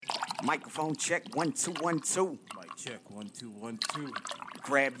Microphone check, 1 2 1 2. Mic check, 1 2 1 2.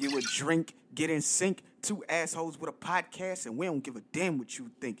 Grab you a drink, get in sync. Two assholes with a podcast, and we don't give a damn what you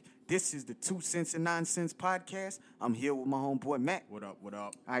think. This is the 2 Cents and Nonsense podcast. I'm here with my homeboy Matt. What up, what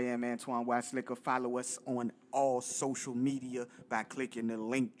up? I am Antoine Weisslicker. Follow us on all social media by clicking the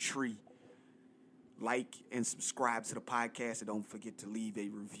link tree. Like and subscribe to the podcast, and don't forget to leave a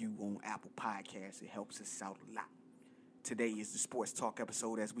review on Apple Podcasts. It helps us out a lot. Today is the sports talk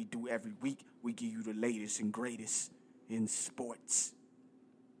episode. As we do every week, we give you the latest and greatest in sports.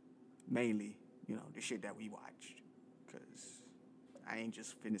 Mainly, the shit that we watched. Because I ain't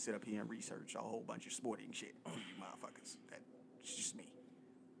just finna sit up here and research a whole bunch of sporting shit for you motherfuckers. That's just me.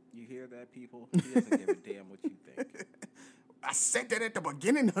 You hear that, people? He doesn't give a damn what you think. I said that at the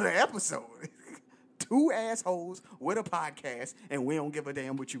beginning of the episode. Two assholes with a podcast, and we don't give a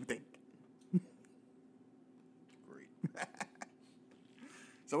damn what you think. Great.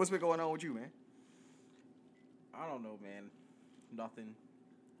 So what's been going on with you, man? I don't know, man. Nothing.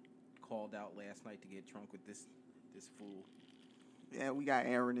 Called out last night to get drunk with this fool. Yeah, we got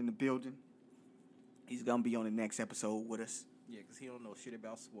Aaron in the building. He's gonna be on the next episode with us. Yeah, because he don't know shit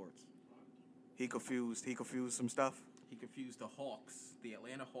about sports. He confused some stuff. He confused the Hawks, the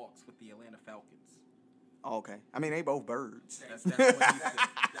Atlanta Hawks, with the Atlanta Falcons. Oh, okay. I mean, they both birds. That's what he said. That's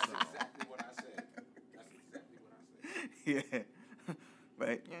exactly what I said. That's exactly what I said. Yeah.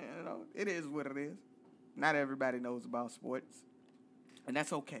 But, it is what it is. Not everybody knows about sports. And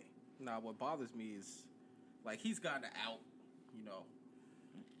that's okay. Nah, what bothers me is, he's gotten out,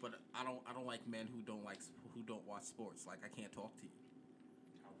 but I don't like men who don't watch sports. I can't talk to you.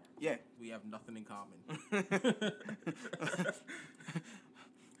 Yeah. We have nothing in common.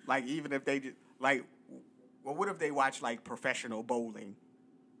 Even if they just, what if they watch, professional bowling?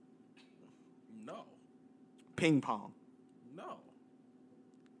 No. Ping pong? No.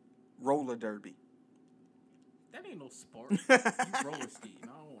 Roller derby? That ain't no sport. You roller skating. I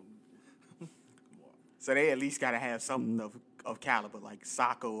don't. Come on. So they at least got to have something of caliber, like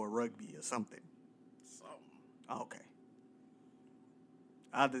soccer or rugby or something. Something. Okay.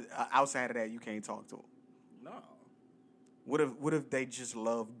 Outside of that, you can't talk to them. No. What if they just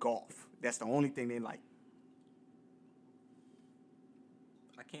love golf? That's the only thing they like.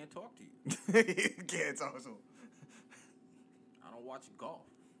 I can't talk to you. You can't talk to them. I don't watch golf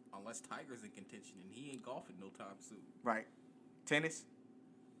unless Tiger's in contention, and he ain't golfing no time soon. Right. Tennis?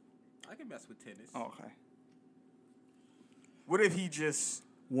 I can mess with tennis. Okay. What if he just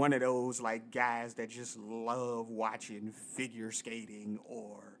one of those guys that just love watching figure skating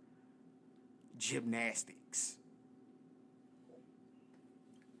or gymnastics?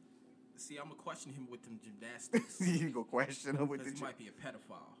 See, I'm gonna question him with them gymnastics. You go question him with Because the he might be a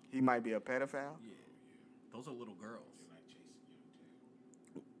pedophile. He might be a pedophile? Yeah. Those are little girls.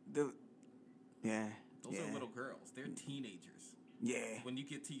 Yeah. Those are little girls. They're teenagers. Yeah. When you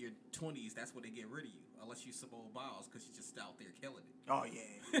get to your 20s, that's when they get rid of you. Unless you some old biles, because you're just out there killing it. Oh,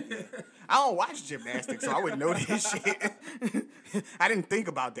 yeah. I don't watch gymnastics, so I wouldn't know this shit. I didn't think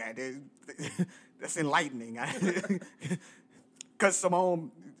about that. That's enlightening. Because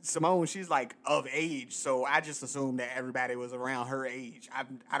Simone, she's of age, so I just assumed that everybody was around her age.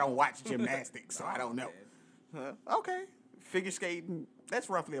 I don't watch gymnastics, so I don't know. Okay. Figure skating, that's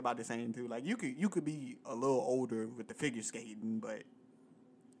roughly about the same, too. You could be a little older with the figure skating, but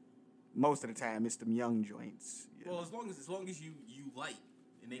most of the time it's them young joints. Well, as long as you light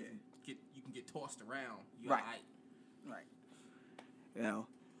and you can get tossed around, you're right. Right.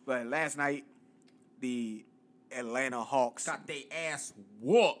 But last night the Atlanta Hawks got their ass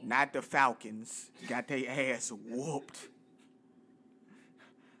whooped. Not the Falcons. Got their ass whooped.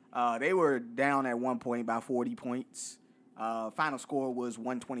 They were down at one point by 40 points. Final score was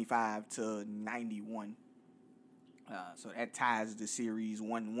 125-91. So that ties the series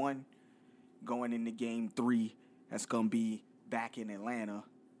 1-1. Going into game 3, that's going to be back in Atlanta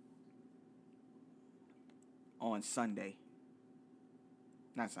on Sunday.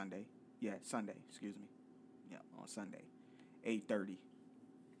 Not Sunday. Yeah, Sunday. Excuse me. Yeah, on Sunday, 8:30.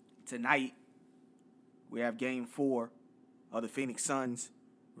 Tonight, we have game 4 of the Phoenix Suns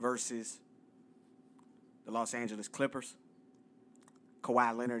versus the Los Angeles Clippers.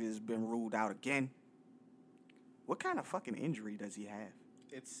 Kawhi Leonard has been ruled out again. What kind of fucking injury does he have?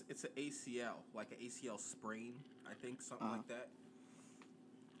 It's an ACL, an ACL sprain, I think, something like that.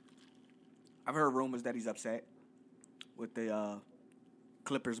 I've heard rumors that he's upset with the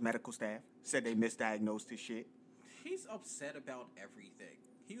Clippers medical staff. Said they misdiagnosed his shit. He's upset about everything.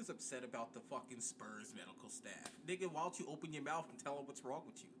 He was upset about the fucking Spurs medical staff. Nigga, why don't you open your mouth and tell them what's wrong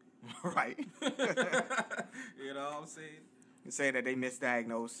with you? Right. You know what I'm saying? Say that they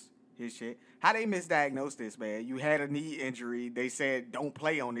misdiagnosed his shit. How they misdiagnosed this, man? You had a knee injury. They said don't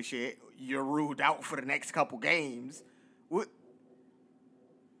play on the shit. You're ruled out for the next couple games. What?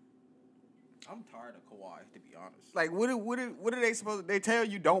 I'm tired of Kawhi, to be honest. Like, what are they supposed to... They tell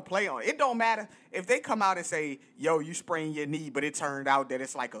you don't play on it. It don't matter. If they come out and say, yo, you sprained your knee, but it turned out that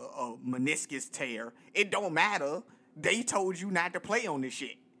it's like a meniscus tear, it don't matter. They told you not to play on this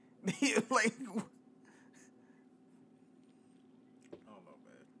shit. Like... I don't know,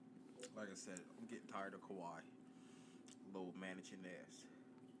 man. Like I said, I'm getting tired of Kawhi. Load managing ass.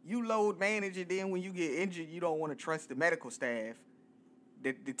 You load manage, and then when you get injured, you don't want to trust the medical staff,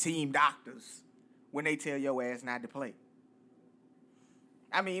 the team doctors, when they tell your ass not to play.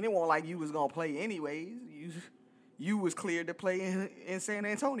 I mean, it wasn't like you was going to play anyways. You was cleared to play in San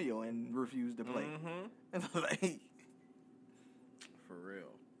Antonio and refused to play. Mm-hmm. Like, for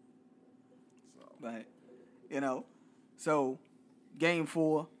real. So. but, you know, so game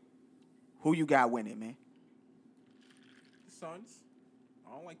 4, who you got winning, man? The Suns.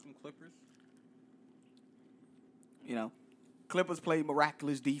 I don't like them Clippers. You know, Clippers played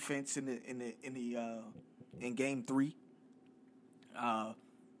miraculous defense in game 3.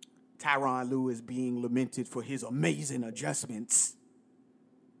 Tyronn Lue being lamented for his amazing adjustments.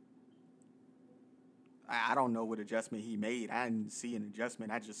 I don't know what adjustment he made. I didn't see an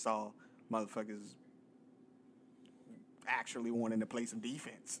adjustment. I just saw motherfuckers actually wanting to play some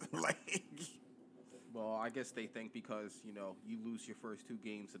defense. Like, well, I guess they think because, you know, you lose your first 2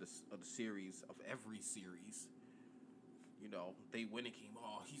 games of the series, of every series, you know, they win a game.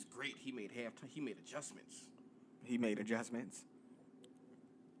 Oh, he's great. He made adjustments. He made adjustments.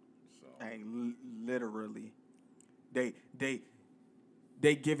 So Like, literally, they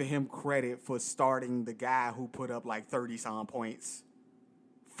giving him credit for starting the guy who put up like 30-some points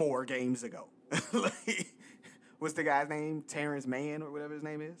 4 games ago. Like, what's the guy's name? Terrence Mann or whatever his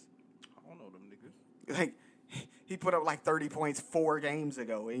name is. I don't know them niggas. Like, he put up like 30 points 4 games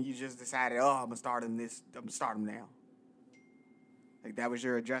ago, and you just decided, oh, I'm gonna start him now. Like, that was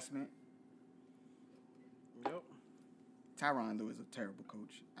your adjustment. Yep. Tyronn Lue is a terrible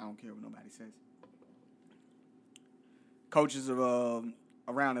coach. I don't care what nobody says. Coaches of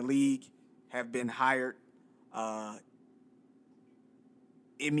around the league have been hired. Ime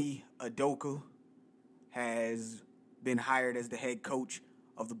Udoka has been hired as the head coach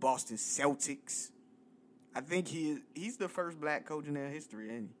of the Boston Celtics. I think he's the first black coach in their history,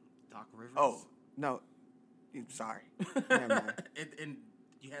 ain't he? Doc Rivers. Oh, no. Sorry. Never mind. and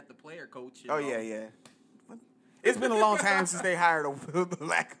you had the player coach. Oh, yeah. It's been a long time since they hired a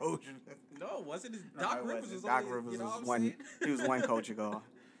black coach. No, wasn't it? Doc Rivers was Doc only, Rivers you know was what I'm one. saying? He was one coach ago.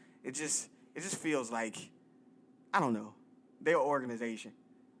 It just feels like, I don't know, their organization.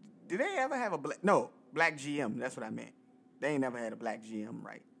 Did they ever have a black GM? That's what I meant. They ain't never had a black GM,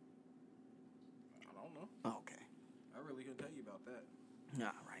 right? I don't know. Oh, okay. I really couldn't tell you about that.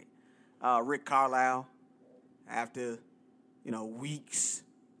 All right. Rick Carlisle, after, weeks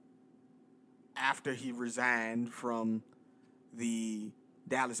after he resigned from the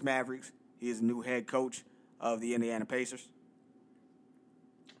Dallas Mavericks, he is the new head coach of the Indiana Pacers.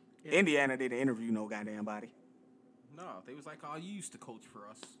 Yeah. Indiana didn't interview no goddamn body. No, they was like, oh, you used to coach for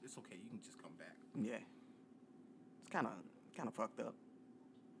us. It's okay. You can just come back. Yeah. It's kind of fucked up.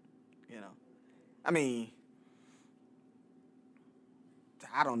 I mean,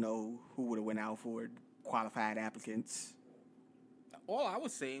 I don't know who would have went out for it, qualified applicants. All I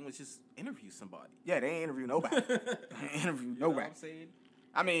was saying was just interview somebody. Yeah, they ain't interview nobody. They ain't interview You know nobody. what I'm saying?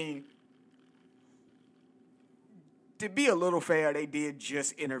 I mean, to be a little fair, they did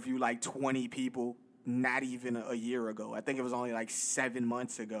just interview like 20 people not even a year ago. I think it was only like 7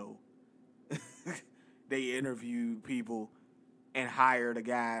 months ago. They interviewed people and hired a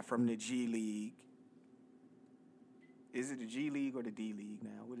guy from the G League. Is it the G League or the D League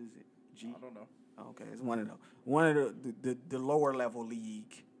now? What is it? I don't know. Okay, it's one of them. One of the lower level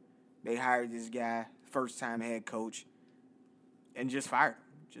league. They hired this guy, first time head coach, and just fired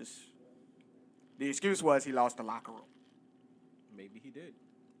him. The excuse was he lost the locker room. Maybe he did.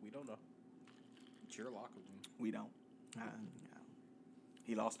 We don't know. It's your locker room. We don't.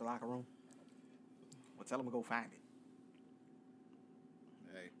 He lost the locker room. Well, tell him to go find it.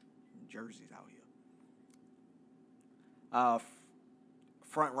 Hey. Jerseys out here.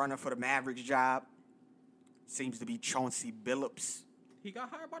 Front runner for the Mavericks job seems to be Chauncey Billups. He got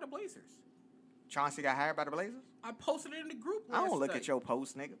hired by the Blazers. Chauncey got hired by the Blazers? I posted it in the group I last don't look night. at your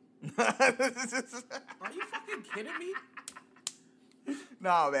post, nigga. Are you fucking kidding me?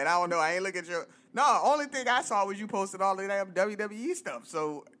 No, man, I don't know. I ain't look at your. No, only thing I saw was you posted all of that WWE stuff.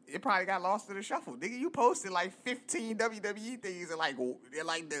 So it probably got lost in the shuffle. Nigga, you posted like 15 WWE things in like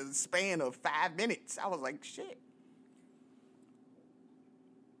the span of 5 minutes. I was like, shit.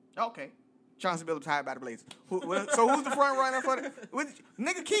 Okay. Chauncey Billups hired by the Blazers. So who's the front runner for the...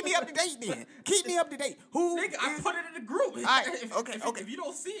 Nigga, keep me up to date then. Keep me up to date. Who Nigga, I put it in the group. All right, okay. If you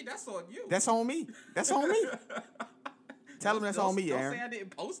don't see it, that's on you. That's on me. That's on me. Tell him that's on me, Aaron. Don't say I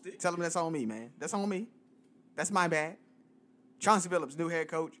didn't post it. Tell him that's on me, man. That's on me. That's my bad. Chauncey Billups, new head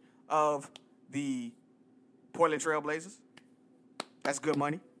coach of the Portland Trail Blazers. That's good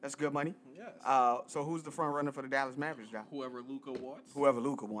money. That's good money. Yes. So who's the front runner for the Dallas Mavericks job? Whoever Luka wants. Whoever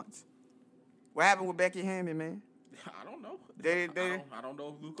Luka wants. What happened with Becky Hammond, man? I don't know. I don't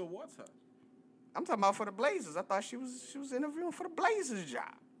know if Luka wants her. I'm talking about for the Blazers. I thought she was interviewing for the Blazers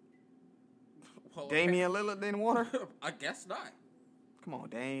job. Well, Damian Lillard didn't want her? I guess not. Come on,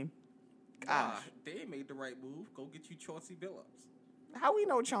 Dame. Nah, Gosh. they made the right move. Go get you Chauncey Billups. How we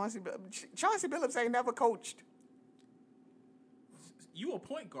know Chauncey Billups? Chauncey Billups ain't never coached. You a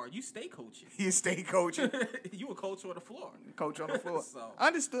point guard. You stay coaching. He stay coaching. You a coach on the floor. Coach on the floor. So-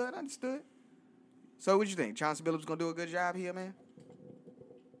 Understood. So what you think? Chauncey Billups gonna do a good job here, man?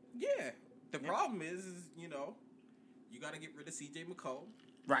 Yeah. The problem is you got to get rid of C.J. McCollum.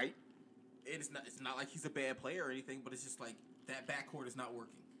 Right. It's not like he's a bad player or anything, but it's just like that backcourt is not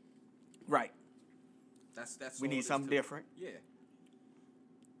working. Right. That's We all need it is something to it. different. Yeah.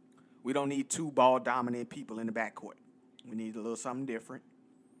 We don't need two ball dominant people in the backcourt. We need a little something different.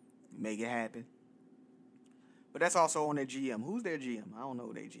 Make it happen. But that's also on their GM. Who's their GM? I don't know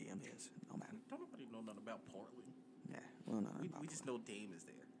who their GM is. No matter. Don't nobody know nothing about Portland. Yeah. Well, no, We just know Dame is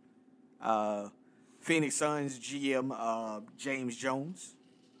there. Phoenix Suns GM James Jones.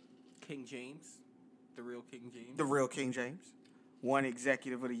 King James, the real King James. The real King James. One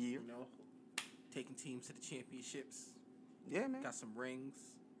executive of the year. Taking teams to the championships. Yeah, man. Got some rings.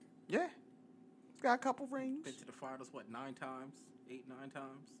 Yeah. He's got a couple rings. Been to the finals, 9 times? 8, 9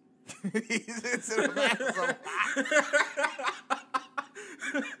 times? He's into the finals a lot.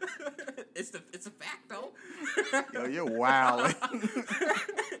 It's a fact, though. Yo, you're wild.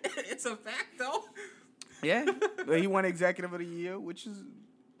 It's a fact, though. Yeah. But he won executive of the year, which is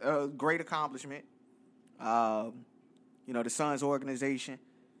a great accomplishment. The Suns organization,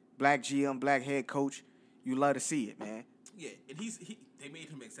 black GM, black head coach, you love to see it, man. Yeah, and they made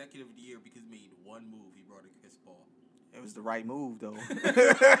him executive of the year because he made one move. He brought in Chris Paul. It was the right move, though. It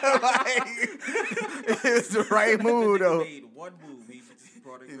was the right move, though. He made one move. He just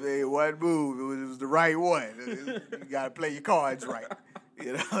brought in He Chris made one move. It was the right one. You got to play your cards right.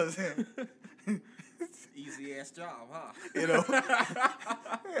 You know what I'm saying? Easy ass job, huh? You know,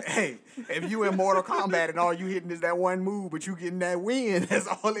 hey, if you in Mortal Kombat and all you hitting is that one move, but you getting that win, that's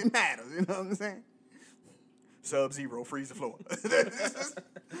all that matters. You know what I'm saying? Sub-Zero, freeze the floor.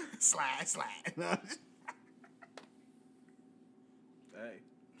 slide. Hey,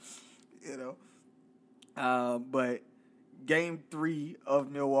 You know, but Game 3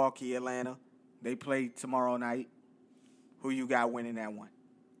 of Milwaukee, Atlanta, they play tomorrow night. Who you got winning that one?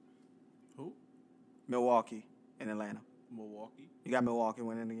 who? Milwaukee and Atlanta. Milwaukee. You got Milwaukee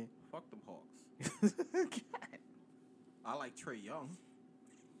winning again. Fuck them Hawks. I like Trae Young.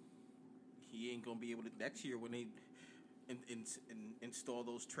 He ain't gonna be able to next year when they install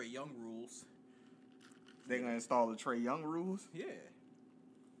those Trae Young rules. They're gonna install the Trae Young rules. Yeah.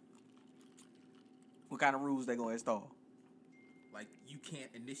 What kind of rules they gonna install? Like, you can't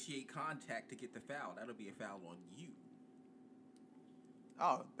initiate contact to get the foul. That'll be a foul on you.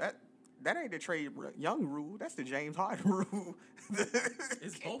 Oh, that ain't the Trae Young rule. That's the James Harden rule.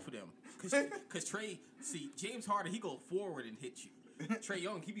 It's both of them. Because Trae, James Harden, he go forward and hit you. Trae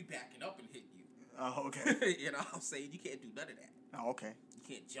Young, he be backing up and hitting you. Oh, okay. You know what I'm saying? You can't do none of that. Oh, okay. You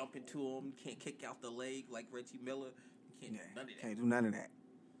can't jump into him. You can't kick out the leg like Reggie Miller. You can't do none of that. Can't do none of that.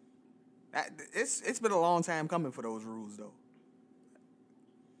 It's been a long time coming for those rules, though.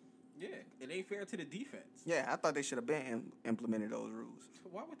 Yeah, it ain't fair to the defense. Yeah, I thought they should have been implemented those rules. So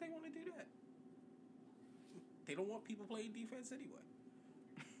why would they want to do that? They don't want people playing defense anyway.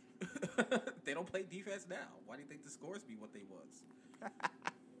 They don't play defense now. Why do you think the scores be what they was?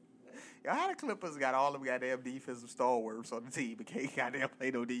 Yo, how the Clippers got all them goddamn defensive stalwarts on the team but can't goddamn play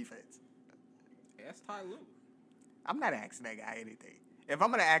no defense? Ask Ty Lue. I'm not asking that guy anything. If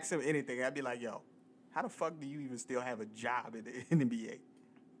I'm gonna ask him anything, I'd be like, yo, how the fuck do you even still have a job in the NBA?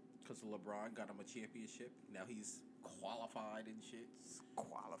 Because LeBron got him a championship. Now he's qualified and shit.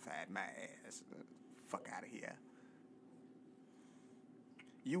 Qualified my ass. Fuck out of here.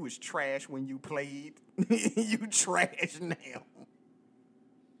 You was trash when you played. You trash now.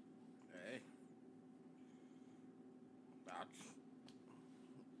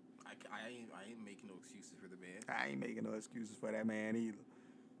 I ain't making no excuses for that man either.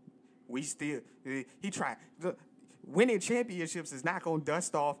 We still, he tried. Winning championships is not gonna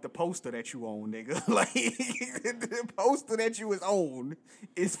dust off the poster that you own, nigga. Like the poster that you was own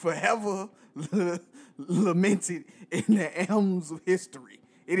is forever lamented in the elms of history.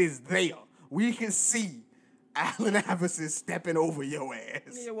 It is there. We can see Allen Iverson stepping over your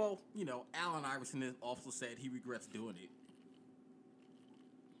ass. Yeah, well, Allen Iverson also said he regrets doing it.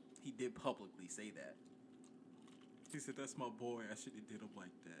 He did publicly say that. He said, "That's my boy. I shouldn't have did him like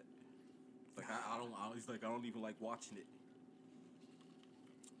that." Like he's like, I don't even like watching it.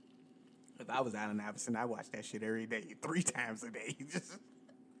 If I was Allen Iverson, I watch that shit every day, 3 times a day. Just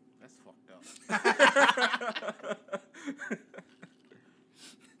that's fucked up.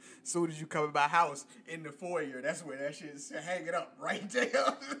 Soon as you come in my house in the foyer, that's where that shit's hanging up right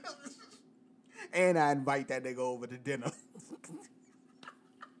there. And I invite that nigga over to dinner.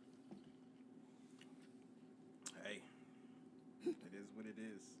 Hey, it is what it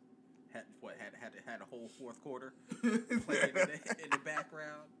is. Had a whole fourth quarter playing in the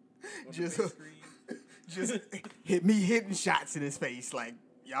background on the big screen. Just hitting shots in his face like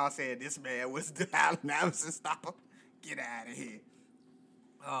y'all said this man was the Allen Iverson stopper. Get out of here.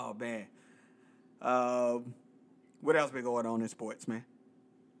 Oh man. What else been going on in sports, man?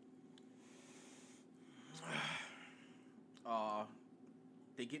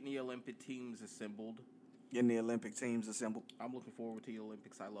 They getting the Olympic teams assembled. Getting the Olympic teams assembled. I'm looking forward to the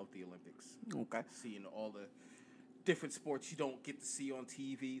Olympics. I love the Olympics. Okay. Seeing all the different sports you don't get to see on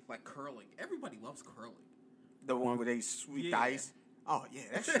TV, like curling. Everybody loves curling. The one where they sweep the ice. Oh yeah,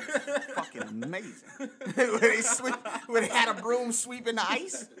 that shit is fucking amazing. where they had a broom sweeping the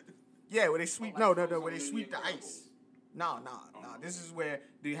ice. Yeah, where they sweep. No, where they sweep the ice. No. This is where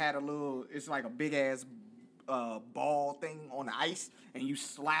they had a little. It's like a big ass ball thing on the ice, and you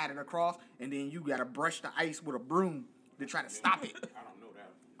slide it across, and then you gotta brush the ice with a broom to try to stop it. I don't know that.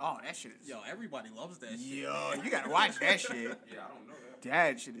 Oh, that shit is. Yo, everybody loves that shit. Yo, you gotta watch that shit. Yeah, I don't know that.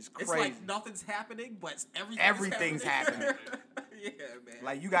 That shit is crazy. It's like nothing's happening, but everything's happening. Yeah, man.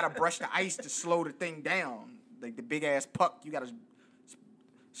 Like you gotta brush the ice to slow the thing down. Like the big ass puck, you gotta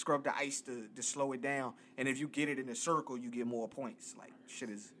scrub the ice to slow it down. And if you get it in a circle, you get more points. Like shit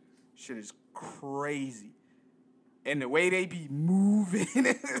is crazy. And the way they be moving, you're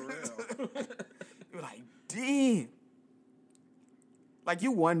like, damn. Like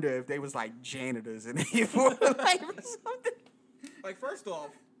you wonder if they was like janitors and they were like something. Like first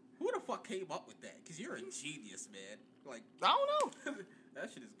off, who the fuck came up with that? Because you're a genius, man. Like I don't know. That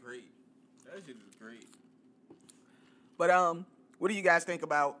shit is great. That shit is great. But what do you guys think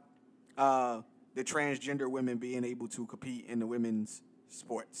about the transgender women being able to compete in the women's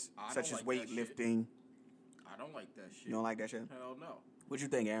sports, such as weightlifting? I don't like that shit. You don't like that shit? Hell no. What you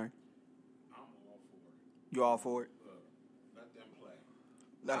think, Aaron? I'm all for it. You all for it? Let them play.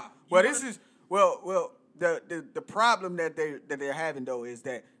 The problem that they're having though is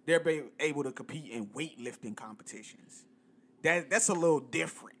that they're being able to compete in weightlifting competitions. That's a little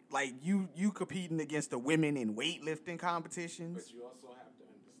different. Like you competing against the women in weightlifting competitions. But you also have to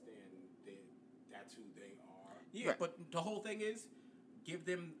understand that that's who they are. Yeah, right. But the whole thing is, give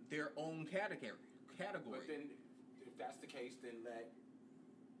them their own category. But then, if that's the case, then let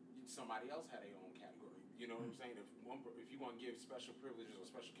somebody else have their own category. You know what I'm saying? If you want to give special privileges or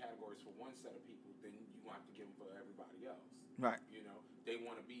special categories for one set of people, then you want to give them for everybody else. Right. You know, they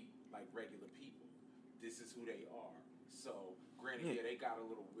want to be like regular people. This is who they are. So, granted, they got a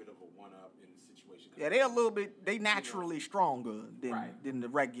little bit of a one-up in the situation. Yeah, they a little bit. They naturally stronger than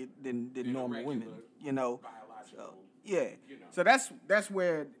normal women. You know. Biological. So, yeah. You know. So that's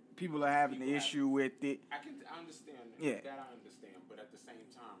where people are having the issue with it. I understand that. Yeah. That I understand, but at the same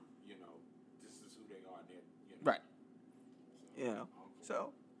time, you know, this is who they are. Right. So, you know.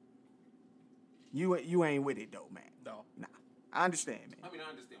 So you ain't with it though, man. No. Nah. I understand, man. I mean, I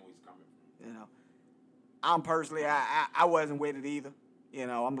understand where he's coming from. You know. I'm personally, I wasn't with it either. You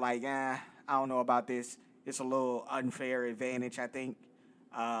know, I'm like, I don't know about this. It's a little unfair advantage, I think.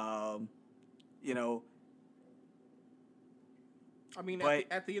 You know. I mean,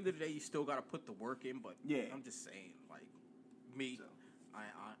 at the end of the day, you still got to put the work in, but yeah. I'm just saying, like, me, so, I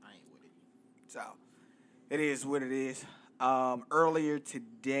ain't with it. So, it is what it is. Earlier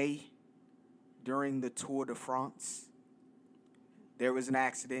today, during the Tour de France, there was an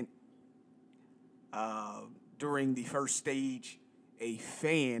accident. During the first stage, a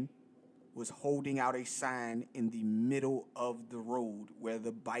fan was holding out a sign in the middle of the road where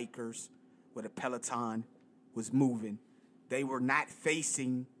the peloton was moving. They were not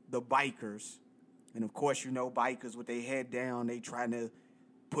facing the bikers. And, of course, you know, bikers with their head down, they trying to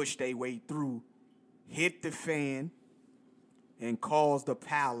push their way through. hit the fan and caused a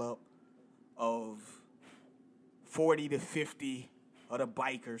pileup of 40 to 50 of the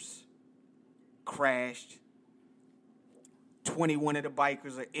bikers crashed. 21 of the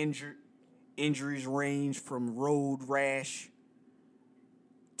bikers are injured. Injuries range from road rash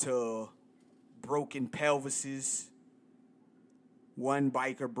to broken pelvises. One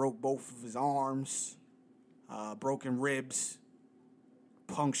biker broke both of his arms, broken ribs,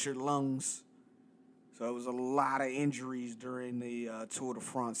 punctured lungs. So it was a lot of injuries during the Tour de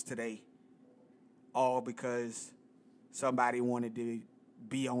France today. All because somebody wanted to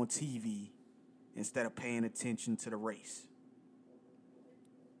be on TV instead of paying attention to the race.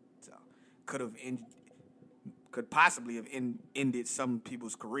 So could possibly have ended some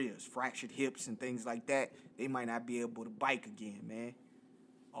people's careers. Fractured hips and things like that. They might not be able to bike again, man.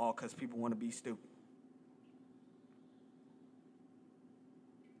 All because people want to be stupid.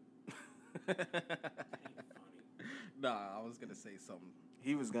 Nah, I was gonna say something.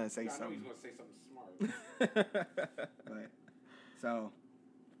 He was gonna say I know something. he's gonna say something smart. Right. So,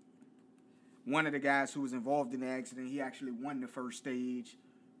 one of the guys who was involved in the accident, he actually won the first stage,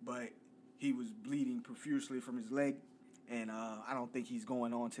 but he was bleeding profusely from his leg, and I don't think he's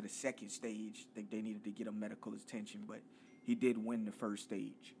going on to the second stage. I think they needed to get him medical attention, but he did win the first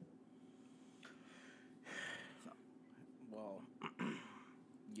stage. So, Well,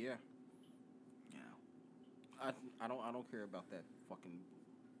 yeah. you know, I don't care about that fucking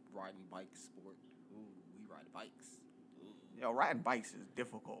riding bike sport. Ooh, we ride bikes. Ooh. yo, riding bikes is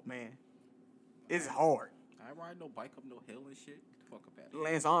difficult, man. It's hard. I ain't ride no bike up no hill and shit. Get the fuck up out of here.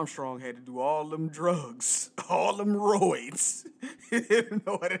 Lance Armstrong had to do all them drugs, all them roids. He didn't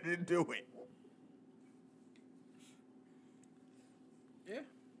know what to do it. Yeah.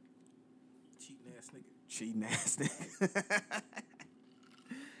 Cheating ass nigga. Cheating ass nigga.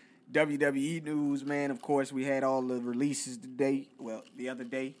 WWE news, man. Of course, we had all the releases today. Well, the other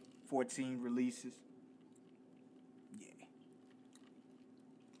day, 14 releases. Yeah.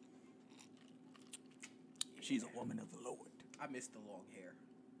 She's a woman of the Lord. I miss the long hair.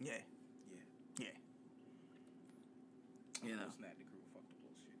 Yeah. Yeah. Yeah. You know. It's not the group. Fuck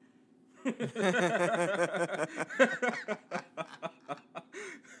the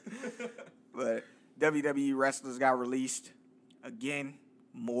bullshit. But WWE wrestlers got released again.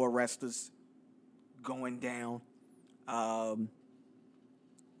 More wrestlers going down.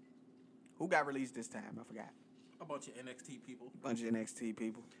 Who got released this time? I forgot. A bunch of NXT people. Bunch of NXT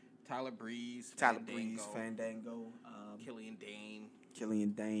people. Tyler Breeze. Fandango. Killian Dane.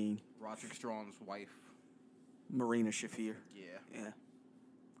 Roderick Roderick Strong's wife. Marina Shafir. Yeah. Yeah.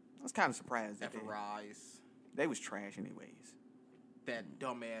 I was kind of surprised that Ever Rise. they was trash anyways. That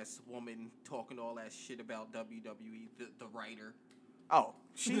dumbass woman talking all that shit about WWE, the writer. Oh,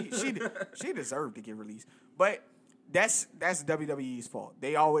 she deserved to get released. But that's WWE's fault.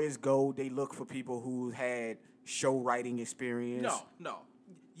 They always they look for people who had show writing experience. No.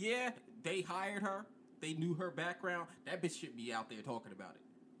 Yeah, they hired her. They knew her background. That bitch should be out there talking about it.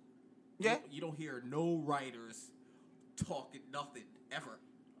 Yeah. You don't hear no writers talking nothing ever.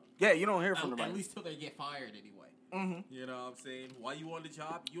 Yeah, you don't hear from the At writers. least till they get fired anyway. Mm-hmm. You know what I'm saying? While you on the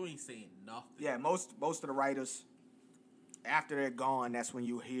job, you ain't saying nothing. Yeah, most of the writers, after they're gone, that's when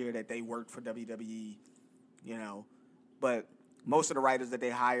you hear that they work for WWE, you know. But most of the writers that they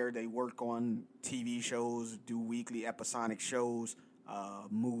hire, they work on TV shows, do weekly episodic shows,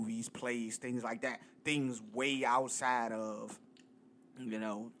 movies, plays, things like that. Things way outside of, you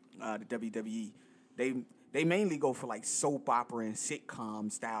know, the WWE. They mainly go for like soap opera and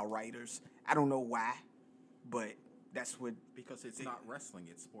sitcom style writers. I don't know why, but that's what. Because it's not wrestling,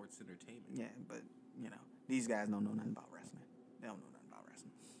 it's sports entertainment. Yeah, but, you know, these guys don't know nothing about wrestling. They don't know nothing about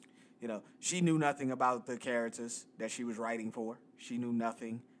wrestling. You know, she knew nothing about the characters that she was writing for. She knew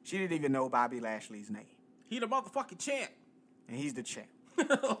nothing. She didn't even know Bobby Lashley's name. He the motherfucking champ. And he's the champ.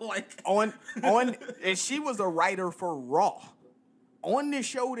 Like on and she was a writer for Raw. On the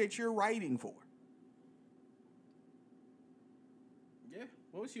show that you're writing for. Yeah.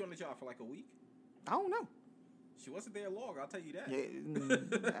 What was she on the job for, like a week? I don't know. She wasn't there long, I'll tell you that. Yeah,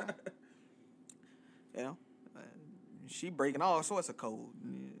 you know, she breaking all sorts of code.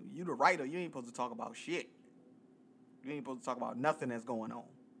 You the writer, you ain't supposed to talk about shit. You ain't supposed to talk about nothing that's going on.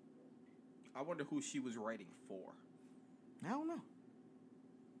 I wonder who she was writing for. I don't know.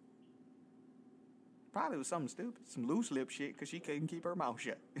 Probably was something stupid, some loose lip shit, because she couldn't keep her mouth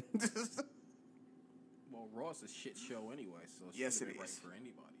shut. Well, Raw's a shit show anyway, so she Yes, could it be right is. for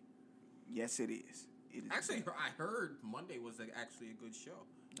anybody. Yes, it is. It is. Actually, I heard Monday was actually a good show,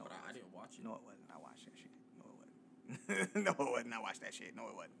 No, but it I didn't watch it. No, it wasn't. I watched that shit. No, it wasn't. No, it wasn't. I watched that shit. No,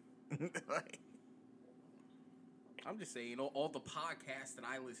 it wasn't. I'm just saying, all the podcasts that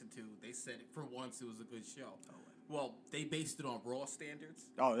I listened to, they said for once it was a good show. Well, they based it on Raw standards.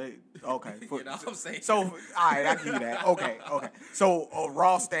 Oh, okay. You know what I'm saying? So, all right, I give you that. Okay. So,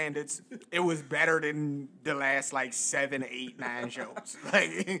 Raw standards, it was better than the last, 7, 8, 9 shows.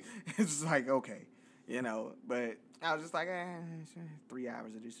 It's like, okay, but I was just like, 3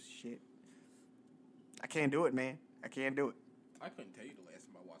 hours of this shit. I can't do it, man. I can't do it. I couldn't tell you the last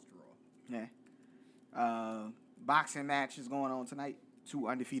time I watched Raw. Yeah. Boxing match is going on tonight. 2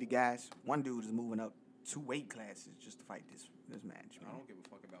 undefeated guys. One dude is moving up 2 weight classes just to fight this match. Man. I don't give a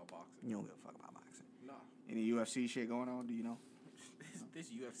fuck about boxing. You don't give a fuck about boxing. No. Any UFC shit going on? Do you know? There's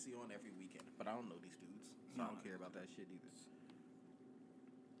UFC on every weekend, but I don't know these dudes, so I don't care about that shit either.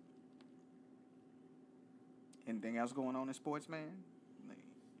 Anything else going on in sports, man?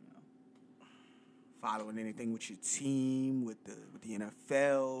 Following anything with your team, with the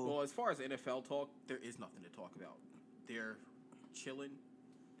NFL? Well, as far as NFL talk, there is nothing to talk about. They're chilling.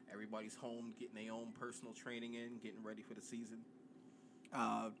 Everybody's home, getting their own personal training in, getting ready for the season.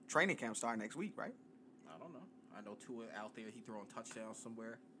 Training camp start next week, right? I don't know. I know Tua out there. He throwing touchdowns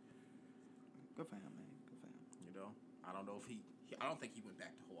somewhere. Good for him, man. Good for him. I don't know if I don't think he went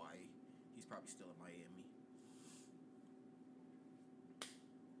back to Hawaii. He's probably still in Miami.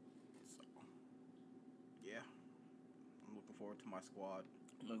 So, yeah. I'm looking forward to my squad.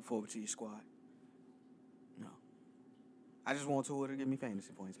 Looking forward to your squad. No. I just want Tua to give me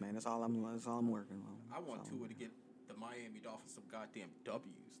fantasy points, man. That's all I'm working on. I want Tua to get the Miami Dolphins some goddamn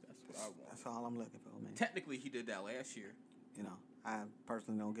W's. That's what I want. That's all I'm looking for, man. Technically, he did that last year. I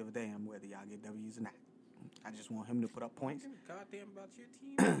personally don't give a damn whether y'all get W's or not. I just want him to put up points. Goddamn about your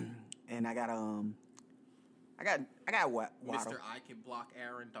team. And I got what? Waddle. Mr. I can block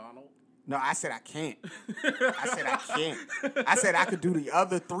Aaron Donald. No, I said I can't. I said I could do the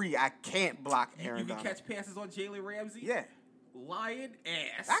other 3. I can't block Aaron You can Donald. catch passes on Jalen Ramsey? Yeah. Lying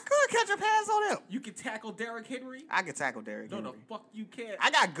ass. I could catch a pass on him. You can tackle Derrick Henry? I could tackle Derrick Henry. No, the fuck you can't. I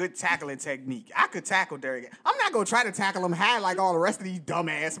got good tackling technique. I could tackle Derrick. I'm not going to try to tackle him high like all the rest of these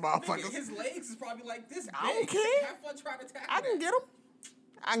dumbass motherfuckers. Nigga, his legs is probably like this big. I don't care. Have fun trying to tackle I can get him.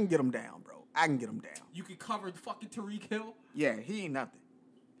 I can get him down, bro. I can get him down. You can cover fucking Tariq Hill? Yeah, he ain't nothing.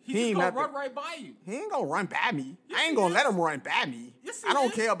 He ain't just gonna nothing. run right by you. He ain't gonna run by me. Yes, I ain't he gonna is. let him run by me. Yes, he I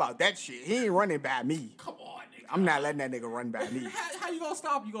don't is. care about that shit. He ain't running by me. Come on, nigga. I'm not letting that nigga run by me. How you gonna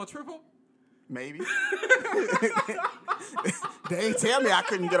stop him? You gonna trip him? Maybe. They ain't tell me I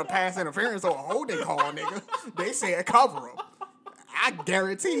couldn't get a pass interference or a holding call, nigga. They said cover him. I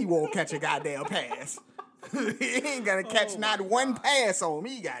guarantee he won't catch a goddamn pass. He ain't gonna catch not one pass on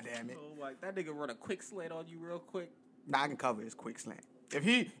me, goddamn it. Oh my, that nigga run a quick slant on you real quick. Nah, I can cover his quick slant. If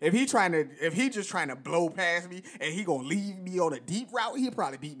he just trying to blow past me and he gonna leave me on a deep route, he'll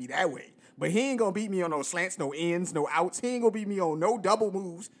probably beat me that way. But he ain't gonna beat me on no slants, no ins, no outs. He ain't gonna beat me on no double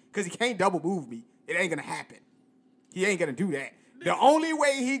moves because he can't double move me. It ain't gonna happen. He ain't gonna do that. The only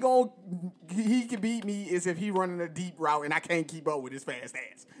way he can beat me is if he running a deep route and I can't keep up with his fast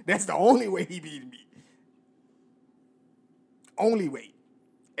ass. That's the only way he beat me. Only way.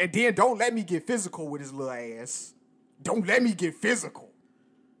 And then don't let me get physical with his little ass. Don't let me get physical.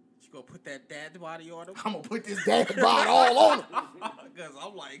 You gonna put that dad body on him? I'm gonna put this dad bod all on him. Because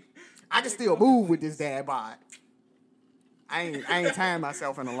I'm like, I can still move with this dad bod. I ain't tying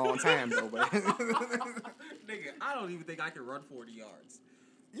myself in a long time though, but nigga, I don't even think I can run 40 yards.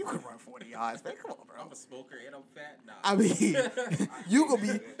 you can run 40 yards, man. Come on, bro. I'm a smoker and I'm fat. Nah. I mean, you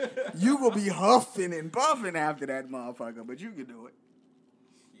gonna be huffing and buffing after that motherfucker, but you can do it.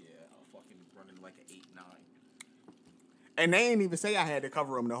 Yeah, I'm fucking running like an 8'9". And they ain't even say I had to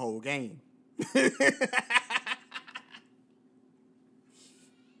cover him the whole game.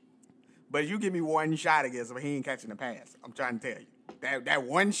 But you give me one shot against him, he ain't catching the pass. I'm trying to tell you. That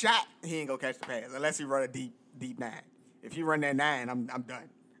one shot, he ain't gonna catch the pass unless he run a deep 9. If he run that 9, I'm done.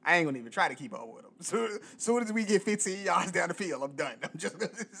 I ain't gonna even try to keep up with him. Soon as we get 15 yards down the field, I'm done. I'm just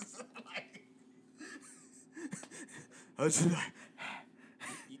gonna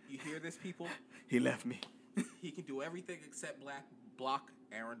You hear this, people? He left me. He can do everything except block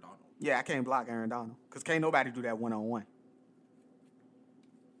Aaron Donald. Yeah, I can't block Aaron Donald because can't nobody do that one-on-one.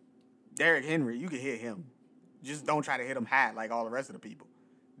 Derrick Henry, you can hit him. Just don't try to hit him high like all the rest of the people.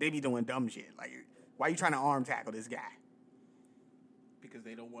 They be doing dumb shit. Like, why you trying to arm tackle this guy? Because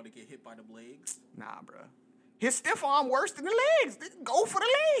they don't want to get hit by the legs. Nah, bro. His stiff arm worse than the legs. Go for the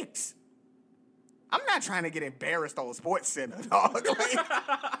legs. I'm not trying to get embarrassed on Sports Center, dog. Like,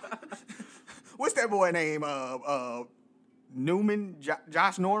 what's that boy name? Newman?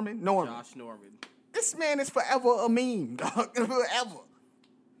 Josh Norman? Norman. Josh Norman. This man is forever a meme, dog. Forever.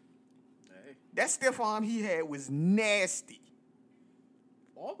 Hey, That stiff arm he had was nasty.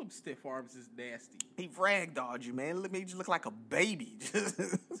 All them stiff arms is nasty. He ragdolled you, man. Made you look like a baby.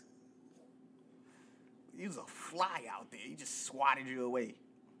 He was a fly out there. He just swatted you away.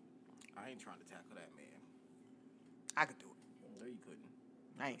 I ain't trying to tackle that man. I could do it. No, you couldn't.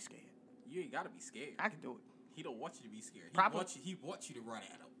 I ain't scared. You ain't gotta be scared. I could do it. He don't want you to be scared. He wants you to run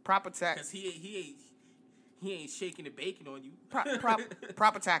at him. Proper tackle. Because he ain't shaking the bacon on you.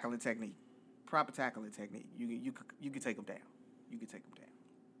 Proper tackling technique. Proper tackling technique. You can take him down. You can take him down.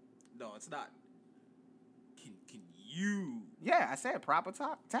 No, it's not. Can you? Yeah, I said proper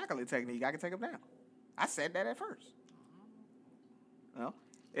tackling technique. I can take him down. I said that at first. Well,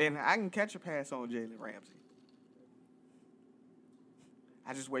 and I can catch a pass on Jalen Ramsey.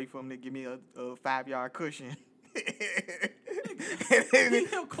 I just wait for him to give me a 5-yard cushion.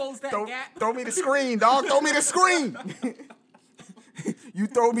 He'll close that gap. Throw me the screen, dog. Throw me the screen. You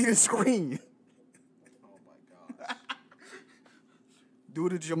throw me the screen. Oh my God. Do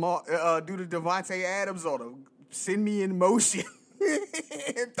the Devontae Adams on him. Send me in motion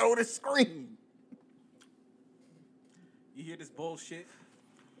and throw the screen. You hear this bullshit?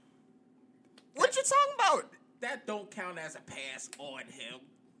 What you talking about? That don't count as a pass on him.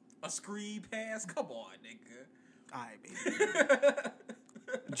 A screen pass? Come on, nigga. All right,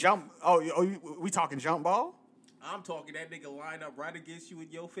 baby. Jump. Oh, we talking jump ball? I'm talking that nigga line up right against you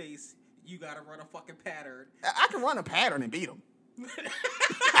in your face. You gotta run a fucking pattern. I can run a pattern and beat him.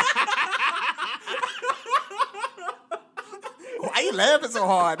 Why you laughing so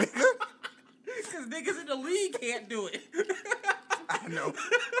hard, nigga? Because niggas in the league can't do it. I know.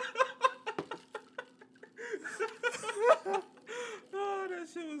 Oh, that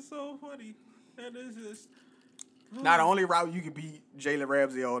shit was so funny. That is just. Now the only route you can beat Jalen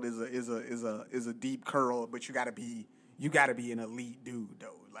Ramsey on is a deep curl, but you gotta be an elite dude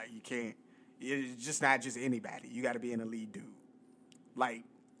though. Like you can't. It's just not just anybody. You gotta be an elite dude. Like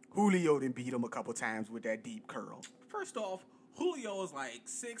Julio done beat him a couple times with that deep curl. First off, Julio is like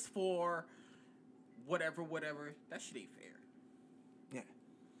 6'4", whatever. That shit ain't fair. Yeah.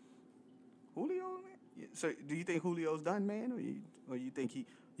 Julio, man? Yeah. So do you think Julio's done, man, or you think he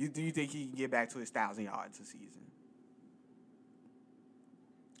can get back to his 1,000 yards a season?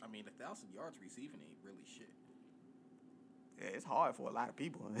 I mean, 1,000 yards receiving ain't really shit. Yeah, it's hard for a lot of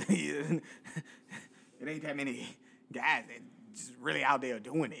people. It ain't that many guys that just really out there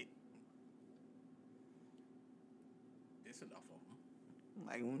doing it. It's enough of them.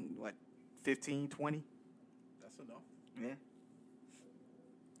 Like, what, 15, 20? That's enough. Yeah.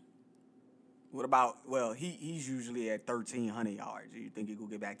 What about, well, he's usually at 1,300 yards. Do you think he will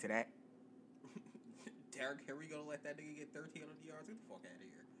get back to that? Derrick Henry gonna let that nigga get 1,300 yards? Get the fuck out of here.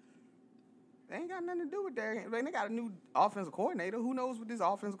 They ain't got nothing to do with Derrick Henry. They got a new offensive coordinator. Who knows what this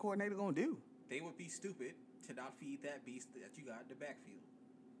offensive coordinator gonna do? They would be stupid to not feed that beast that you got in the backfield.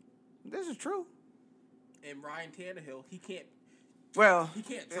 This is true. And Ryan Tannehill, he can't drop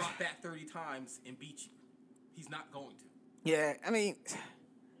back 30 times and beat you. He's not going to. Yeah, I mean,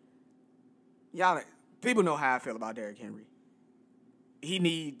 y'all, people know how I feel about Derrick Henry. He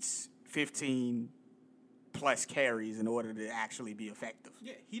needs 15 plus carries in order to actually be effective.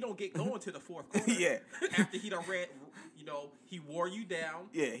 Yeah, he don't get going to the fourth quarter. Yeah. After he done ran, he wore you down.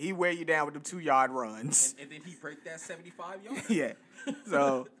 Yeah, he wear you down with them 2-yard runs. And then he break that 75 yards. Yeah.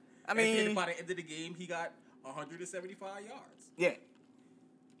 So, I mean. And then by the end of the game, he got 175 yards. Yeah.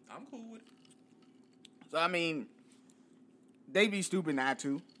 I'm cool with it. So, I mean, they be stupid not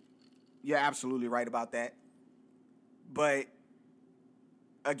to. You're absolutely right about that. But,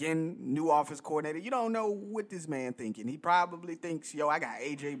 again, new offense coordinator, you don't know what this man thinking. He probably thinks, I got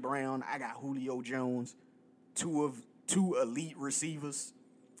A.J. Brown, I got Julio Jones, two elite receivers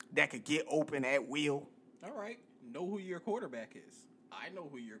that could get open at will. All right. Know who your quarterback is. I know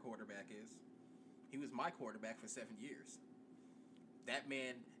who your quarterback is. He was my quarterback for 7 years. That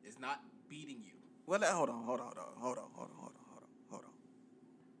man is not beating you. Well, hold on.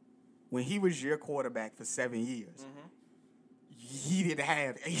 When he was your quarterback for 7 years, he didn't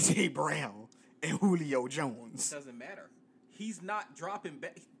have A.J. Brown and Julio Jones. It doesn't matter. He's not dropping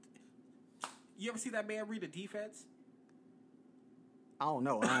back. You ever see that man read a defense? I don't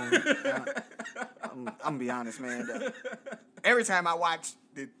know. I'm going to be honest, man. Every time I watched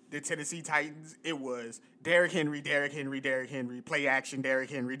the Tennessee Titans, it was Derrick Henry, play action,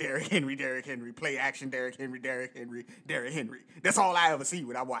 Derrick Henry, play action, Derrick Henry. That's all I ever see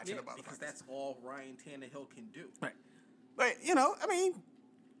when I'm watching about because that's all Ryan Tannehill can do. Right. But, I mean,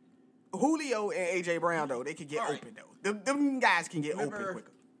 Julio and A.J. Brown, though, they can get open, though. Them guys can get open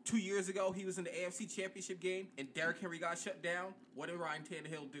quicker. 2 years ago, he was in the AFC Championship game, and Derrick Henry got shut down. What did Ryan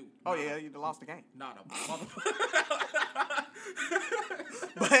Tannehill do? Oh, yeah, you lost the game. Not a motherfucker.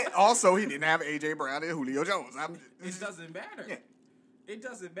 But also, he didn't have A.J. Brown and Julio Jones. It doesn't matter. Yeah. It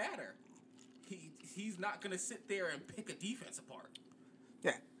doesn't matter. He's not going to sit there and pick a defense apart.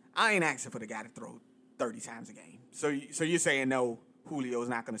 Yeah. I ain't asking for the guy to throw 30 times a game. So you're saying, no, Julio's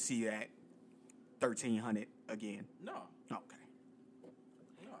not going to see that 1,300 again? No. Okay.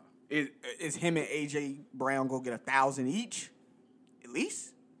 No. Is him and A.J. Brown going to get 1,000 each, at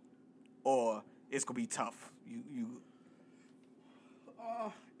least? Or it's going to be tough?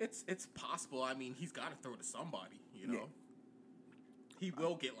 It's possible. I mean, he's got to throw to somebody, you know? Yeah. He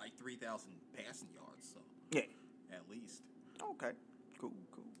will get like 3,000 passing yards, so. Yeah. At least. Okay. Cool.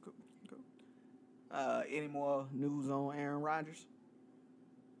 Any more news on Aaron Rodgers?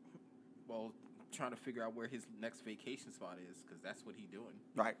 Well, trying to figure out where his next vacation spot is, because that's what he's doing.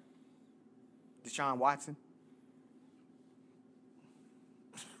 Right. Deshaun Watson?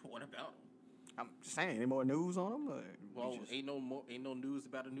 What about him? I'm just saying, any more news on him? Well, ain't no news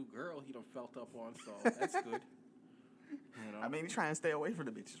about a new girl he done felt up on, so that's good. You know? I mean, he's trying to stay away from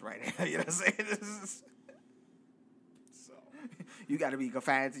the bitches right now. You know what I'm saying? So you got to be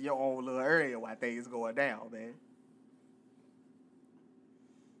confined to your own little area while things going down, man.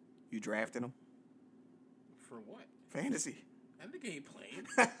 You drafting him? for what? Fantasy. That nigga ain't playing.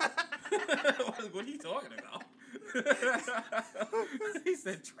 What are you talking about? He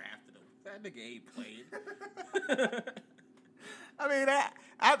said drafted him. That nigga ain't playing. I mean,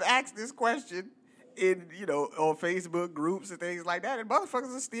 I've asked this question in, on Facebook groups and things like that, and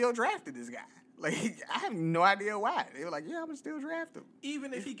motherfuckers are still drafting this guy. Like, I have no idea why. They were like, yeah, I'm going to still draft him.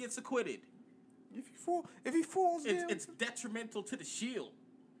 Even if he gets acquitted. If he falls down. It's detrimental to the Shield.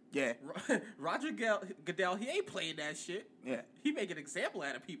 Yeah. Roger Goodell, he ain't playing that shit. Yeah. He make an example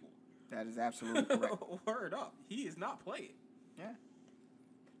out of people. That is absolutely correct. Word up. He is not playing. Yeah.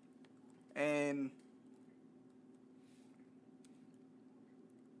 And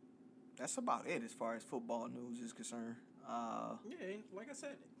that's about it as far as football news is concerned. Yeah, like I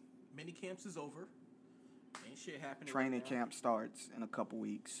said, mini camps is over. Ain't shit happening. Training right now. camp starts in a couple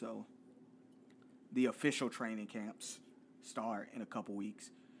weeks, so the official training camps start in a couple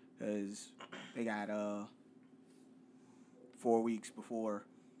weeks because they got 4 weeks before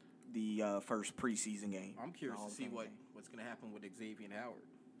the first preseason game. I'm curious the to see Hall of Fame game. what's going to happen with Xavier Howard.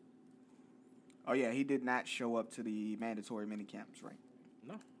 Oh yeah, he did not show up to the mandatory mini camps, right?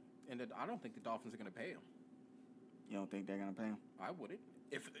 No, and I don't think the Dolphins are going to pay him. You don't think they're gonna pay him? I wouldn't.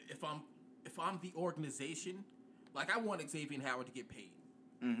 If I'm the organization, like I want Xavier Howard to get paid.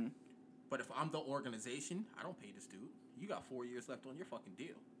 Mm-hmm. But if I'm the organization, I don't pay this dude. You got 4 years left on your fucking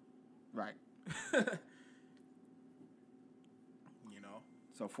deal. Right. You know.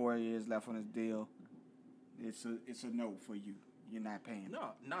 So 4 years left on his deal. It's a no for you. You're not paying him.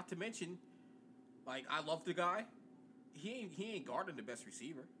 No, not to mention, like I love the guy. He ain't guarding the best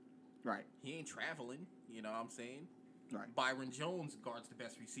receiver. Right. He ain't traveling. You know what I'm saying? Right. Byron Jones guards the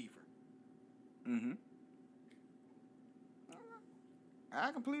best receiver. Mm-hmm.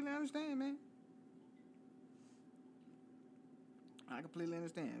 I completely understand, man. I completely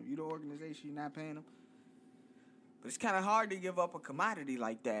understand. If you're the organization, you're not paying them. But it's kind of hard to give up a commodity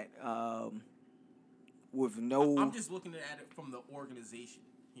like that with no... I'm just looking at it from the organization.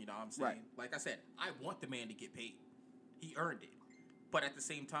 You know what I'm saying? Right. Like I said, I want the man to get paid. He earned it. But at the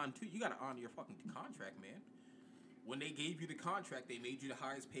same time, too, you got to honor your fucking contract, man. When they gave you the contract, they made you the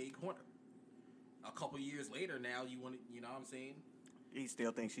highest paid corner. A couple years later, now you want to, you know what I'm saying? He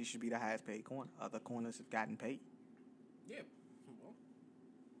still thinks he should be the highest paid corner. Other corners have gotten paid. Yeah. Well,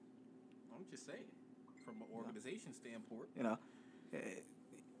 I'm just saying, from an organization standpoint. You know,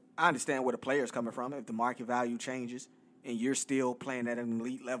 I understand where the player's coming from. If the market value changes and you're still playing at an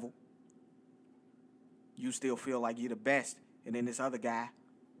elite level, you still feel like you're the best, and then this other guy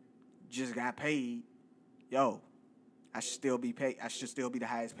just got paid. Yo, I should still be paid. I should still be the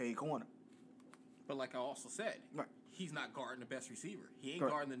highest paid corner. But like I also said, Right. He's not guarding the best receiver. He ain't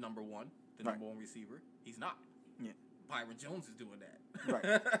Correct. guarding the number one receiver. He's not. Yeah. Byron Jones is doing that. Right.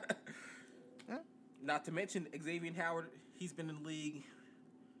 Yeah. Not to mention Xavier Howard, he's been in the league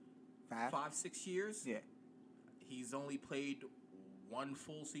 5-6 years. Yeah. He's only played one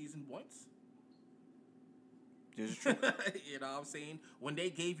full season once. This is true. You know what I'm saying? When they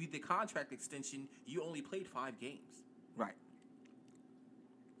gave you the contract extension, you only played 5 games. Right.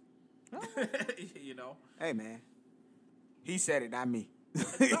 You know? Hey, man. He said it, not me. No,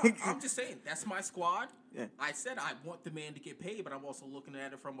 I'm just saying, that's my squad. Yeah. I said I want the man to get paid, but I'm also looking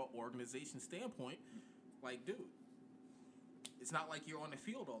at it from an organization standpoint. Like, dude, It's not like you're on the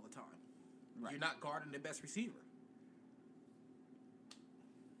field all the time. Right. You're not guarding the best receiver.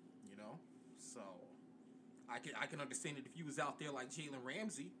 You know? So, I can understand it if you was out there like Jalen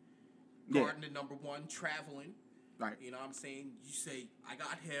Ramsey, guarding the number one, traveling. Right. You know what I'm saying? You say, I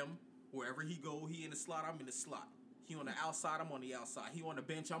got him. Wherever he go, he in the slot, I'm in the slot. He on the outside, I'm on the outside. He on the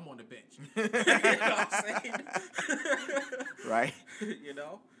bench, I'm on the bench. You know what I'm saying? Right. You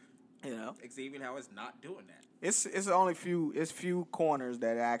know? Xavier Howard's not doing that. It's only few corners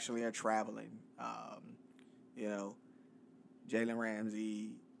that actually are traveling. Jalen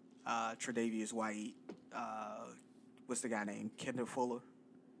Ramsey, Tre'Davious White, what's the guy named? Kendall Fuller,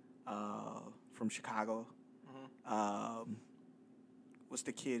 from Chicago. Mm-hmm. What's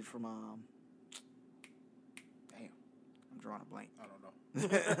the kid from? Damn, I'm drawing a blank. I don't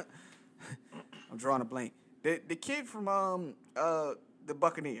know. I'm drawing a blank. The kid from the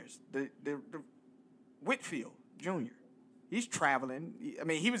Buccaneers, the Whitfield Jr. He's traveling. I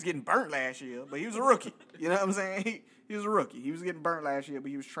mean, he was getting burnt last year, but he was a rookie. You know what I'm saying? He was a rookie. He was getting burnt last year, but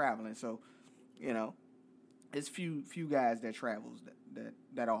he was traveling. So, it's few guys that travels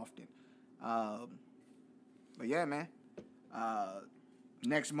that often. But yeah, man.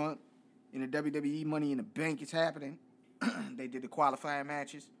 Next month in the WWE Money in the Bank is happening. They did the qualifying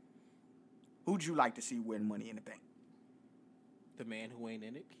matches. Who'd you like to see win Money in the Bank? The man who ain't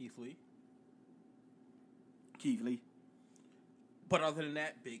in it, Keith Lee. Keith Lee. But other than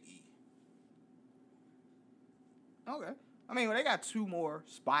that, Big E. Okay. I mean, they got 2 more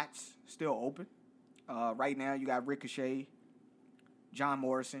spots still open. Right now, you got Ricochet, John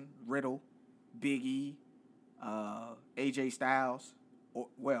Morrison, Riddle, Big E, AJ Styles.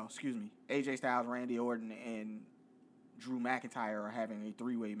 AJ Styles, Randy Orton, and Drew McIntyre are having a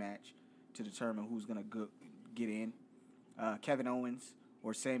 3-way match to determine who's going to get in. Kevin Owens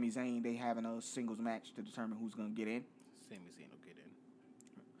or Sami Zayn, they having a singles match to determine who's going to get in. Sami Zayn will get in.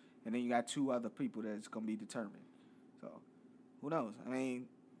 And then you got 2 other people that's going to be determined. So, who knows? I mean,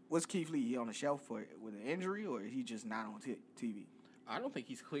 what's Keith Lee? He on the shelf with an injury, or he just not on TV? I don't think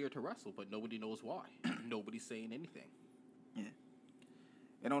he's cleared to wrestle, but nobody knows why. Nobody's saying anything. Yeah.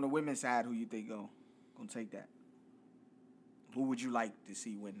 And on the women's side, who you think gonna take that? Who would you like to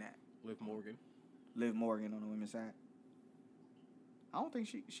see win that? Liv Morgan. Liv Morgan on the women's side. I don't think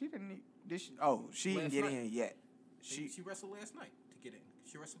she didn't. She didn't get in yet. She wrestled last night to get in.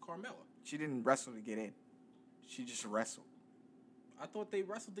 She wrestled Carmella. She didn't wrestle to get in. She just wrestled. I thought they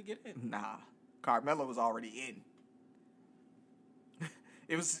wrestled to get in. Nah, Carmella was already in.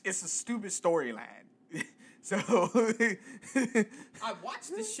 It's a stupid storyline. So I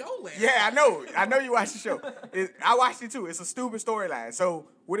watched the show last night. Yeah, I know you watched the show. I watched it too. It's a stupid storyline. So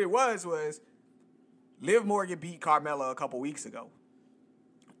what it was Liv Morgan beat Carmella a couple weeks ago.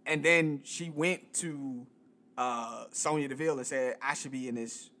 And then she went to Sonya Deville and said, I should be in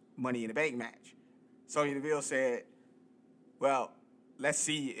this Money in the Bank match. Sonya Deville said, well, let's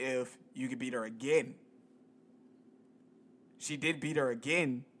see if you can beat her again. She did beat her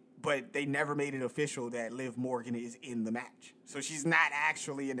again, but they never made it official that Liv Morgan is in the match. So she's not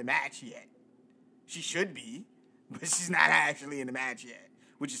actually in the match yet. She should be, but she's not actually in the match yet,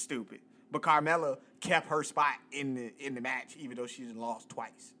 which is stupid. But Carmella kept her spot in the match, even though she's lost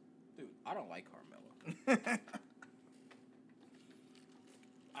twice. Dude, I don't like Carmella.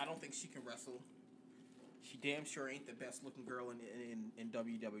 I don't think she can wrestle. She damn sure ain't the best looking girl in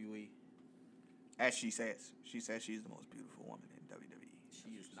WWE. As she says. She says she's the most beautiful woman in WWE.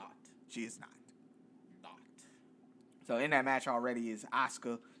 She is not. She is not. Not. So in that match already is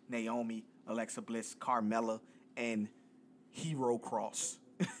Asuka, Naomi, Alexa Bliss, Carmella, and Hero Cross.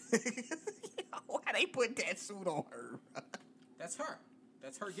 Why they put that suit on her? That's her.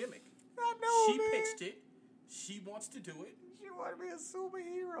 That's her gimmick. I know, She man. pitched it. She wants to do it. She want to be a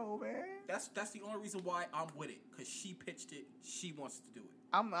superhero, man. That's the only reason why I'm with it. Because she pitched it. She wants to do it.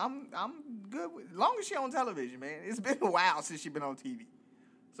 I'm good with, as long as she on television, man. It's been a while since she been on TV,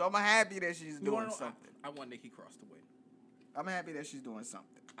 so I'm happy that she's doing something. I want Nikki Cross to win. I'm happy that she's doing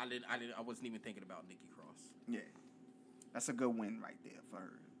something. I wasn't even thinking about Nikki Cross. Yeah, that's a good win right there for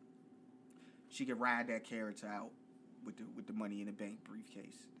her. She can ride that character out with the Money in the Bank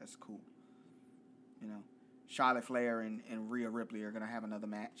briefcase. That's cool. You know, Charlotte Flair and Rhea Ripley are gonna have another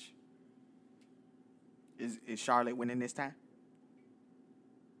match. Is Charlotte winning this time?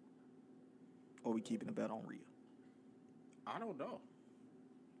 Or we keeping a bet on Rhea? I don't know.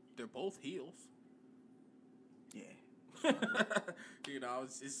 They're both heels. Yeah. You know,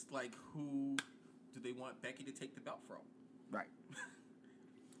 it's like, who do they want Becky to take the belt from? Right.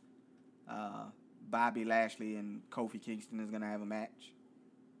 Bobby Lashley and Kofi Kingston is going to have a match.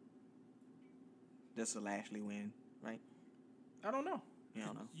 This will Lashley win, right? I don't know. You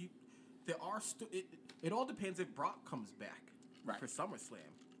don't know. There are it all depends if Brock comes back Right. for SummerSlam.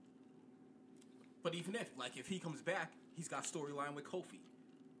 But even if he comes back, he's got storyline with Kofi.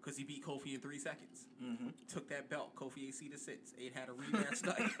 Because he beat Kofi in 3 seconds. Mm-hmm. Took that belt. Kofi AC to 6. 8 had a rematch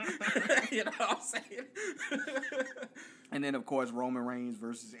night. You know what I'm saying? And then, of course, Roman Reigns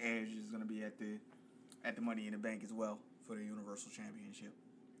versus Edge is going to be at the Money in the Bank as well for the Universal Championship.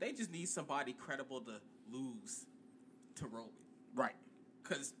 They just need somebody credible to lose to Roman. Right.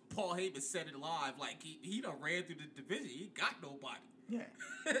 Because Paul Heyman said it live, like, he done ran through the division. He ain't got nobody. Yeah.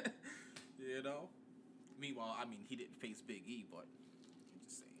 You know? Meanwhile, I mean, he didn't face Big E, but I'm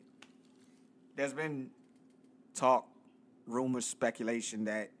just saying. There's been talk, rumors, speculation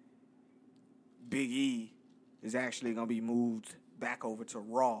that Big E is actually going to be moved back over to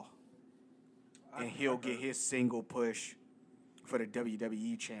Raw. And he'll get his single push for the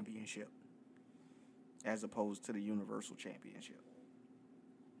WWE Championship as opposed to the Universal Championship.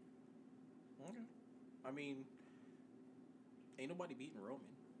 Okay. I mean, ain't nobody beating Roman.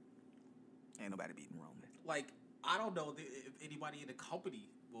 Ain't nobody beating Roman. Like, I don't know if anybody in the company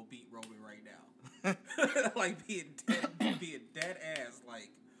will beat Roman right now. Like, being dead ass. Like,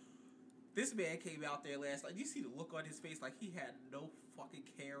 this man came out there last night. You see the look on his face like he had no fucking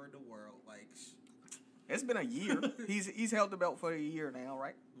care in the world. Like, it's been a year. He's held the belt for a year now,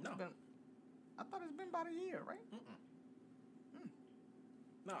 right? No. I thought it's been about a year, right?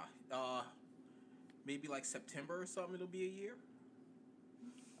 Nah. Maybe like September or something, it'll be a year.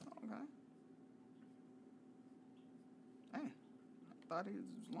 Okay. Hey, I thought it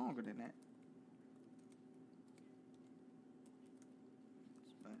was longer than that.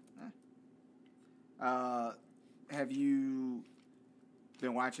 But, have you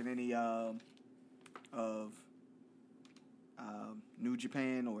been watching any of New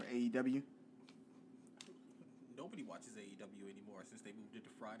Japan or AEW? Nobody watches AEW anymore since they moved it to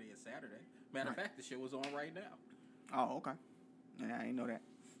Friday and Saturday. Matter of fact, the show is on right now. Oh, okay. Yeah, I didn't know that.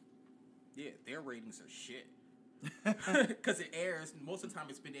 Yeah, their ratings are shit. Because it airs, most of the time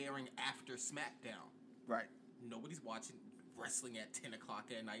it's been airing after SmackDown. Right. Nobody's watching wrestling at 10 o'clock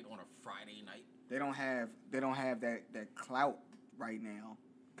at night on a Friday night. They don't have that clout right now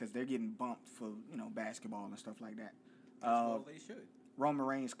because they're getting bumped for, basketball and stuff like that. Well, they should. Roman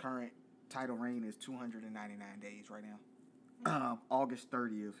Reigns' current title reign is 299 days right now. August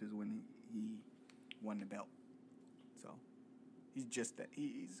 30th is when he won the belt. So he's just that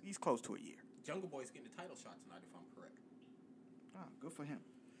he's close to a year. Jungle Boy's getting a title shot tonight, if I'm correct. Oh, good for him.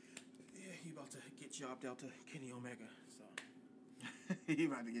 Yeah, he about to get jobbed out to Kenny Omega. So he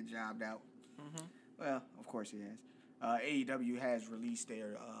about to get jobbed out. Mm-hmm. Well, of course he has. AEW has released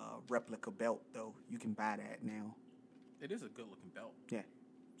their replica belt, though. You can buy that now. It is a good looking belt. Yeah,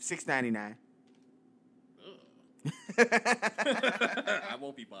 $6.99. I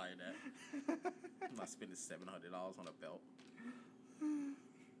won't be buying that. I'm not spending $700 on a belt.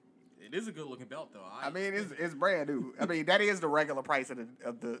 It is a good looking belt, though. I mean, it's brand new. I mean, that is the regular price of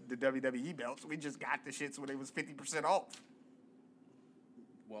the WWE belts. We just got the shits when it was 50% off.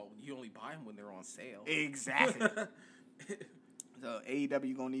 Well, you only buy them when they're on sale. Exactly. So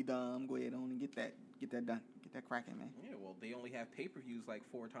AEW gonna need to go ahead on and get that done, get that cracking, man. Yeah, well, they only have pay-per-views like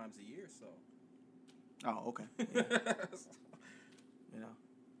 4 times a year, so. Oh, okay. Yeah.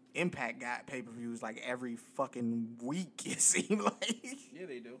 Impact got pay-per-views like every fucking week. It seemed like. Yeah,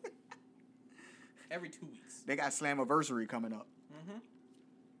 they do. Every 2 weeks. They got Slammiversary coming up. Mm-hmm.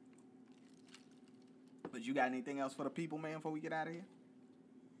 But you got anything else for the people, man, before we get out of here?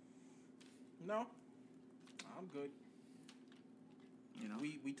 No, I'm good.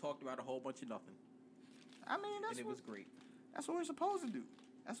 We talked about a whole bunch of nothing. I mean, it was great. That's what we're supposed to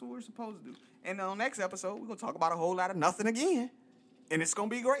do. And on next episode, we're gonna talk about a whole lot of nothing again, and it's gonna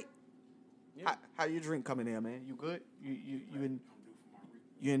be great. Yeah. How your drink coming in, man? You good? You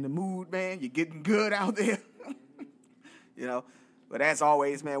in the mood, man? You getting good out there? But as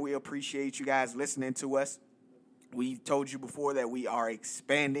always, man, we appreciate you guys listening to us. We've told you before that we are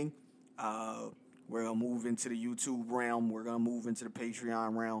expanding. We're going to move into the YouTube realm. We're going to move into the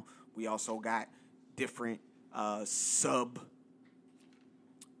Patreon realm. We also got different sub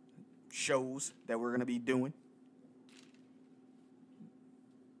shows that we're going to be doing.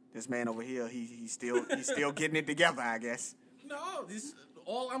 This man over here, he's still getting it together, I guess. No,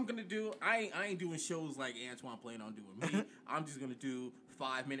 all I'm going to do, I ain't doing shows like Antoine planned on doing. Me, I'm just going to do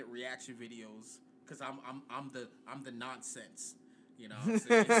 5-minute reaction videos because I'm the nonsense. You know what I'm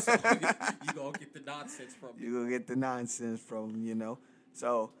saying? So you gonna get the nonsense from me. You gonna get the nonsense from,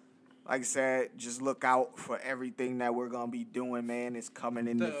 So Like I said, just look out for everything that we're gonna be doing, man. It's coming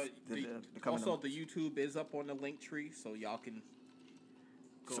in the coming also, the YouTube is up on the link tree, so y'all can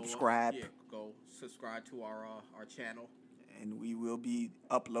go subscribe. Go subscribe to our channel. And we will be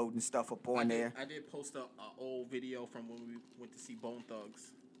uploading stuff up on there. I did post a old video from when we went to see Bone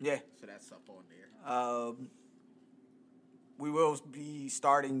Thugs. Yeah. So that's up on there. We will be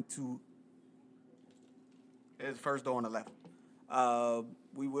starting to. There's the first door on the left.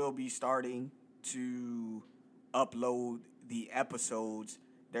 We will be starting to upload the episodes.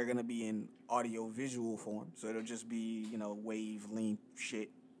 They're going to be in audio-visual form. So it'll just be, wave length shit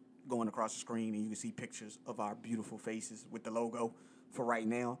going across the screen, and you can see pictures of our beautiful faces with the logo for right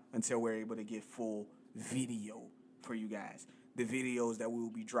now until we're able to get full video for you guys. The videos that we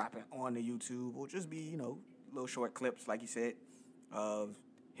will be dropping on the YouTube will just be, little short clips, like you said, of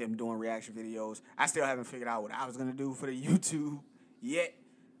him doing reaction videos. I still haven't figured out what I was going to do for the YouTube yet.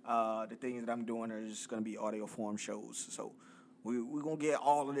 The things that I'm doing are just going to be audio form shows. So we're going to get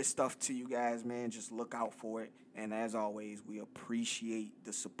all of this stuff to you guys, man. Just look out for it. And as always, we appreciate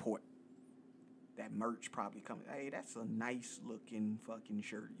the support. That merch probably coming. Hey, that's a nice looking fucking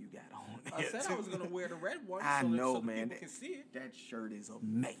shirt you got on. I said I was going to wear the red one I know, so man. People can see it. That shirt is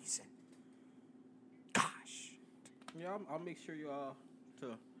amazing. Gosh. Yeah, I'll make sure you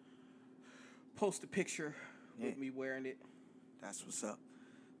to post a picture with me wearing it. That's what's up.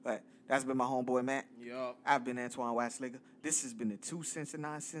 But that's been my homeboy, Matt. Yup. I've been Antoine Weissliger. This has been the 2 Cents and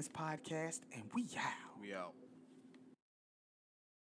 9 Cents podcast, and we out. We out.